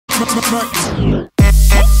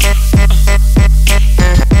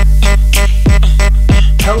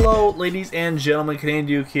Hello ladies and gentlemen, Canadian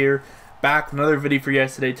Duke here, back with another video for you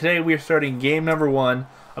guys today. Today we are starting game number 1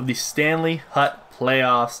 of the Stanley Hut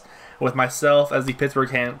Playoffs with myself as the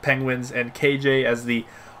Pittsburgh Penguins and KJ as the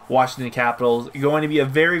Washington Capitals. Going to be a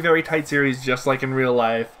very tight series just like in real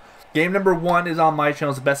life. Game number 1 is on my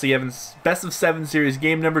channel. It's a best of 7 series.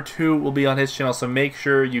 Game number 2 will be on his channel, so make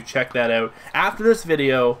sure you check that out after this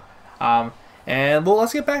video. And well,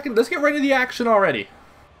 let's get right into the action already.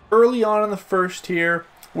 Early on in the first here,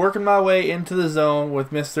 working my way into the zone with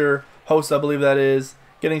Mr. Host, I believe that is,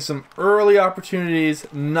 getting some early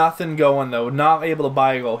opportunities. Nothing going though. Not able to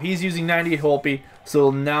buy a goal. He's using 98 Holtby, so it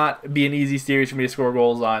will not be an easy series for me to score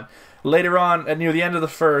goals on. Later on, near the end of the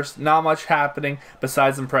first, not much happening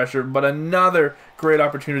besides some pressure, but another great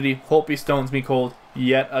opportunity. Holtby stones me cold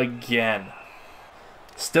yet again.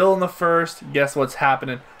 Still in the first, guess what's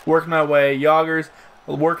happening? Working my way, Yager's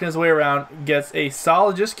working his way around, gets a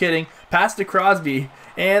solid, just kidding, pass to Crosby,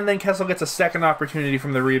 and then Kessel gets a second opportunity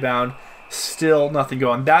from the rebound. Still nothing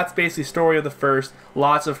going. That's basically the story of the first.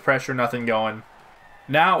 Lots of pressure, nothing going.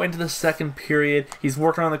 Now into the second period, he's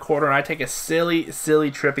working on the corner, and I take a silly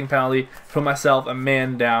tripping penalty to put myself a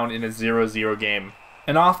man down in a 0-0 game.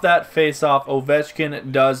 And off that face-off,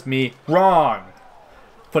 Ovechkin does me wrong,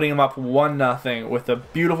 putting him up 1-0 with a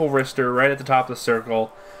beautiful wrister right at the top of the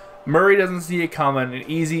circle. Murray doesn't see it coming. An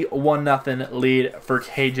easy 1-0 lead for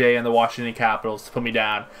KJ and the Washington Capitals to put me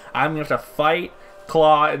down. I'm going to have to fight,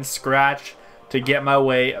 claw, and scratch to get my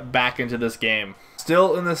way back into this game.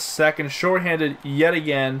 Still in the second, shorthanded yet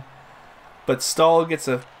again, but Stahl gets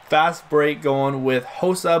a fast break going with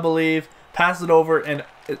Host, I believe, passes it over, and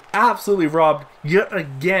it's absolutely robbed yet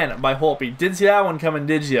again by Holtby. Didn't see that one coming,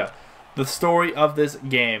 did you? The story of this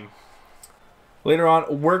game. Later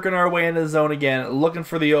on, working our way into the zone again, looking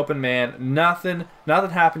for the open man. Nothing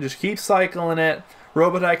happened, just keep cycling it.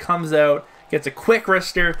 Robitaille comes out, gets a quick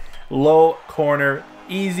wrister, low corner,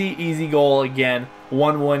 easy goal again.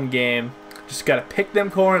 1-1 game. Just got to pick them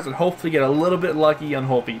corners and hopefully get a little bit lucky on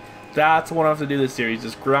Holtby. That's what I have to do this series.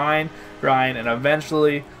 Just grind, and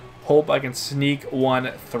eventually hope I can sneak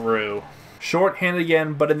one through. Short-handed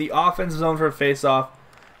again, but in the offensive zone for a face-off.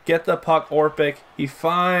 Get the puck, Orpik. He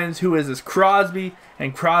finds, who is this? Crosby.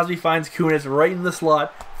 And Crosby finds Kunitz right in the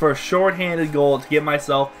slot for a short-handed goal to give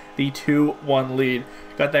myself the 2-1 lead.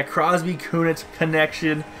 Got that Crosby-Kunitz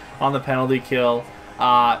connection on the penalty kill.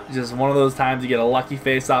 Just one of those times you get a lucky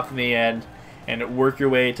face-off in the end and work your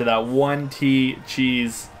way to that 1T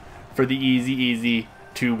cheese for the easy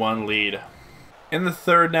 2-1 lead. In the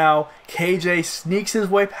third now, KJ sneaks his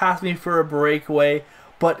way past me for a breakaway,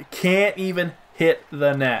 but can't even hit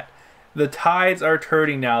the net. The tides are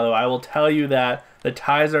turning now, though. I will tell you that. The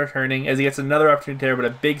tides are turning as he gets another opportunity there, but a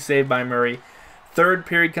big save by Murray. Third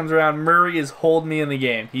period comes around. Murray is holding me in the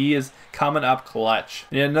game. He is coming up clutch.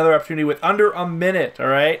 And another opportunity with under a minute, all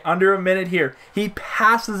right? Under a minute here. He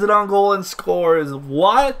passes it on goal and scores.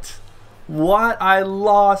 What? I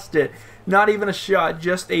lost it. Not even a shot,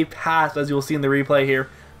 just a pass, as you'll see in the replay here.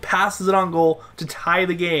 Passes it on goal to tie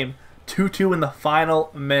the game. 2-2 in the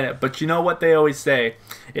final minute. But you know what they always say?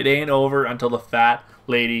 It ain't over until the fat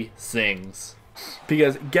lady sings.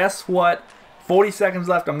 Because guess what? 40 seconds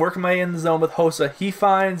left. I'm working my way in the zone with Hossa. He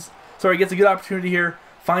gets a good opportunity here.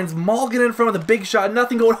 Finds Malkin in front with a big shot.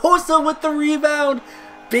 Nothing going. Hossa with the rebound.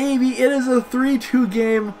 Baby, it is a 3-2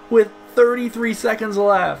 game with 33 seconds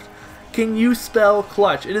left. Can you spell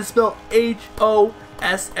clutch? It is spelled H-O-S-S-A.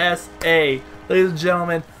 Ladies and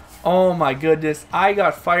gentlemen, oh my goodness. I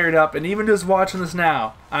got fired up. And even just watching this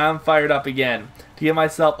now, I'm fired up again. To give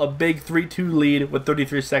myself a big 3-2 lead with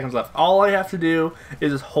 33 seconds left. All I have to do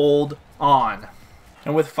is just hold on.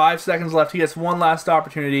 And with 5 seconds left, he gets one last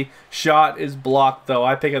opportunity. Shot is blocked, though.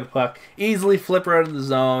 I pick up the puck, easily flip her out of the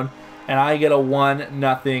zone, and I get a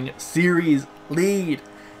 1-0 series lead,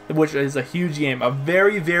 which is a huge game. A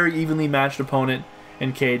very evenly matched opponent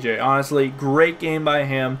in KJ. Honestly, great game by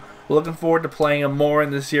him. Looking forward to playing him more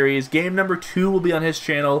in this series. Game number 2 will be on his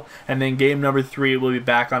channel, and then game number 3 will be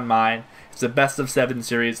back on mine. It's a best of 7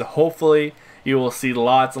 series, so hopefully you will see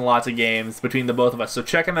lots and lots of games between the both of us. So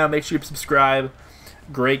check him out. Make sure you subscribe.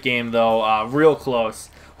 Great game, though. Real close.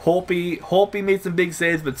 Holtby made some big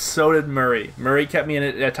saves, but so did Murray. Murray kept me in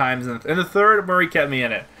it at times. In the third, Murray kept me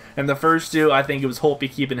in it. And the first two, I think it was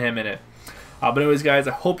Holtby keeping him in it. But anyways, guys,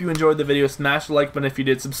 I hope you enjoyed the video. Smash the like button if you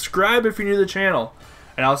did. Subscribe if you're new to the channel.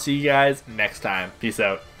 And I'll see you guys next time. Peace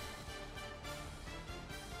out.